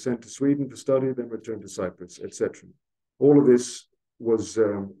remains, would be sent to Sweden for study, then returned to Cyprus, etc. All of this was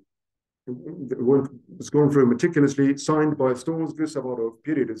gone through meticulously, signed by Storms, Gustaf, Adolf,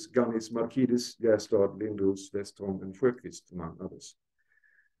 Pyridis, Gunnis, Markidis, Gjerstad, Lindros, Westholm, and Frökvist, among others.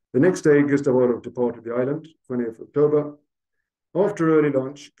 The next day, Gustaf Adolf departed the island, 20th October. After early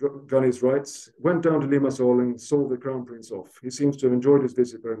lunch, Gunnis writes, went down to Limassol and saw the Crown Prince off. He seems to have enjoyed his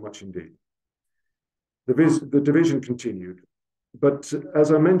visit very much indeed. The division continued, but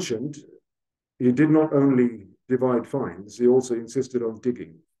as I mentioned, he did not only divide finds, he also insisted on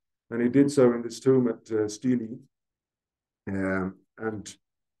digging. And he did so in this tomb at Stili. And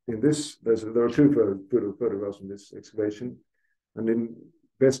in this, there are two photographs from this excavation. And in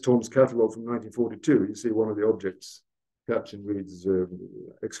Westholm's catalogue from 1942, you see one of the objects. Caption reads,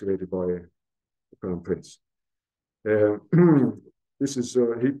 excavated by the Crown Prince. This is,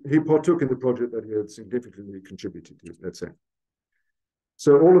 he partook in the project that he had significantly contributed to, let's say.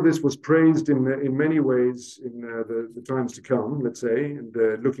 So all of this was praised in many ways in the times to come, let's say. And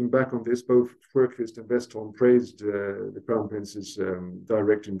looking back on this, both Frökvist and Westholm praised the Crown Prince's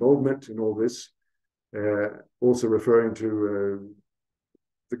direct involvement in all this, also referring to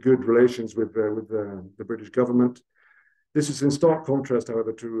the good relations with the British government. This is in stark contrast,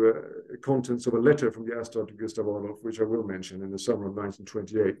 however, to contents of a letter from Gjerstad to Gustaf Adolf, which I will mention, in the summer of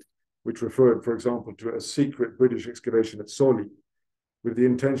 1928, which referred, for example, to a secret British excavation at Soli, with the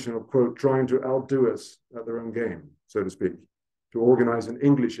intention of, quote, trying to outdo us at their own game, so to speak, to organize an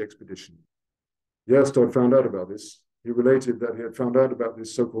English expedition. Gjerstad found out about this. He related that he had found out about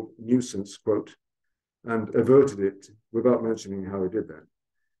this so-called nuisance, quote, and averted it without mentioning how he did that.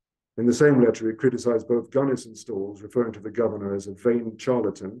 In the same letter, he criticized both Gunnis and Storrs, referring to the governor as a vain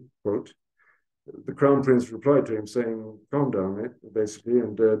charlatan, quote. The Crown Prince replied to him saying, calm down, mate, basically,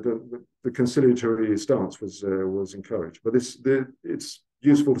 and the conciliatory stance was encouraged. But it's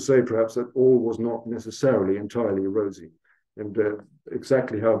useful to say, perhaps, that all was not necessarily entirely rosy. And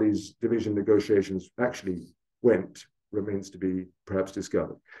exactly how these division negotiations actually went remains to be perhaps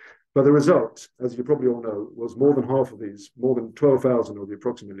discovered. But the result, as you probably all know, was more than half of these, more than 12,000 of the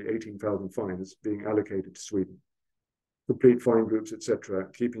approximately 18,000 finds being allocated to Sweden. complete find groups, etc.,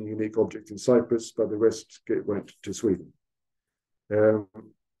 keeping unique objects in Cyprus, but the rest went to Sweden.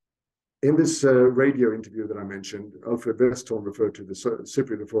 In this radio interview that I mentioned, Alfred Westholm referred to the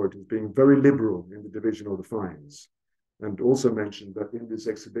Cypriot authorities being very liberal in the division of the finds, and also mentioned that in this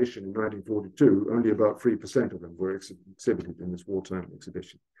exhibition in 1942, only about 3% of them were exhibited in this wartime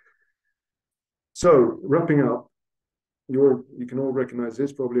exhibition. So, wrapping up, you can all recognize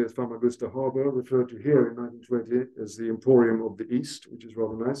this probably as Famagusta Harbour, referred to here in 1920 as the Emporium of the East, which is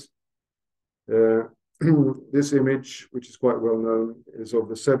rather nice. This image, which is quite well known, is of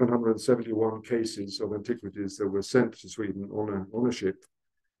the 771 cases of antiquities that were sent to Sweden on a ship,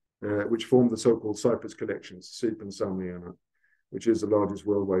 which formed the so-called Cyprus collections, Cypernsamlingarna, which is the largest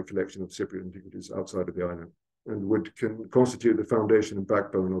worldwide collection of Cypriot antiquities outside of the island, and can constitute the foundation and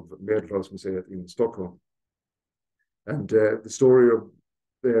backbone of Medelhavsmuseet in Stockholm. And the story of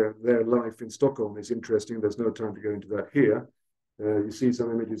their life in Stockholm is interesting. There's no time to go into that here. You see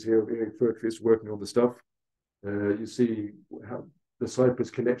some images here of Erik Furqvist working on the stuff. You see how the Cyprus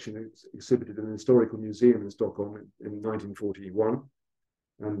collection is exhibited in an historical museum in Stockholm in 1941,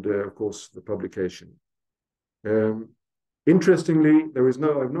 and of course the publication. Interestingly, I have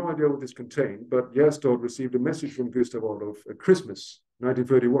no idea what this contained, but Gjerstad received a message from Gustaf Adolf at Christmas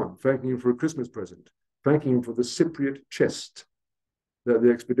 1931, thanking him for a Christmas present, thanking him for the Cypriot chest that the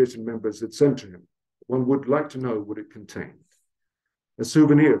expedition members had sent to him. One would like to know what it contained. A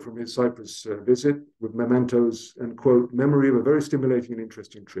souvenir from his Cyprus visit with mementos and, quote, memory of a very stimulating and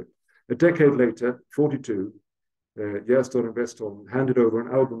interesting trip. A decade later, 42, Gjerstad and Westholm handed over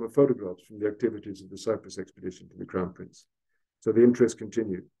an album of photographs from the activities of the Cyprus expedition to the Crown Prince. So the interest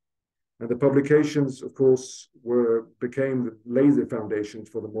continued. And the publications, of course, became the foundations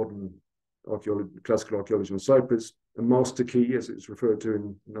for the modern classical archaeology of Cyprus, a master key, as it's referred to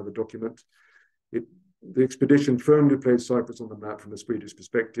in another document. The expedition firmly placed Cyprus on the map from a Swedish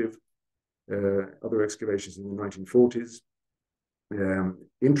perspective. Other excavations in the 1940s.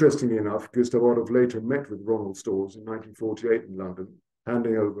 Interestingly enough, Gustaf Adolf later met with Ronald Storrs in 1948 in London,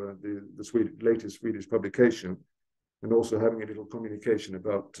 handing over the latest Swedish publication, and also having a little communication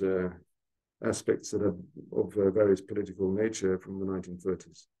about aspects that are of various political nature from the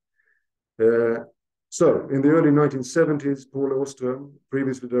 1930s. So, in the early 1970s, Paul Åström,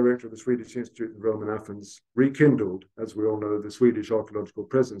 previously director of the Swedish Institute in Rome and Athens, rekindled, as we all know, the Swedish archaeological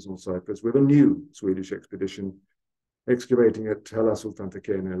presence on Cyprus with a new Swedish expedition excavating at Hala Sultan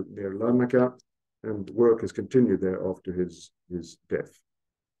Tekke near Larnaca, and work has continued there after his death.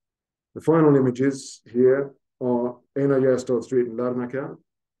 The final images here are Einar Gjerstad Street in Larnaca,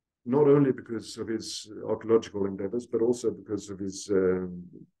 not only because of his archaeological endeavors, but also because of his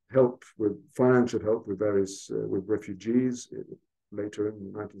financial help with refugees later in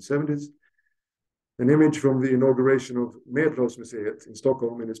the 1970s. An image from the inauguration of Medelhavsmuseet in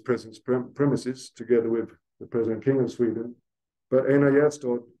Stockholm in its present premises, together with the President King of Sweden. But Einar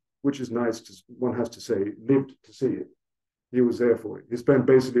Gjerstad, which is nice, one has to say, lived to see it. He was there for it. He spent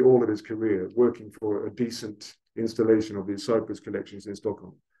basically all of his career working for a decent installation of these Cyprus collections in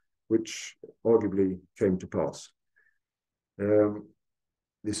Stockholm, which arguably came to pass.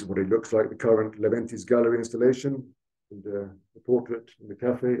 This is what it looks like, the current Leventis Gallery installation, and the portrait in the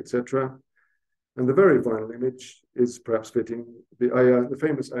cafe, etc. And the very final image is perhaps fitting, the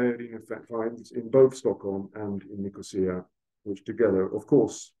famous Einar finds in both Stockholm and in Nicosia, which together, of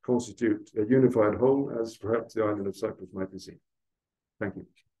course, constitute a unified whole, as perhaps the island of Cyprus might be seen. Thank you.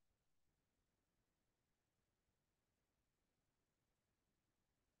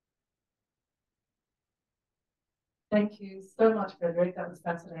 Thank you so much, Frederick. That was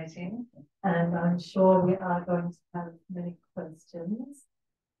fascinating. And I'm sure we are going to have many questions.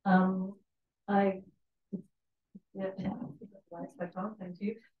 Thank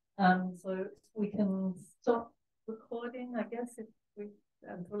you. So we can stop recording, I guess, if we,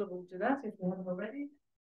 and Paula will do that if we haven't already.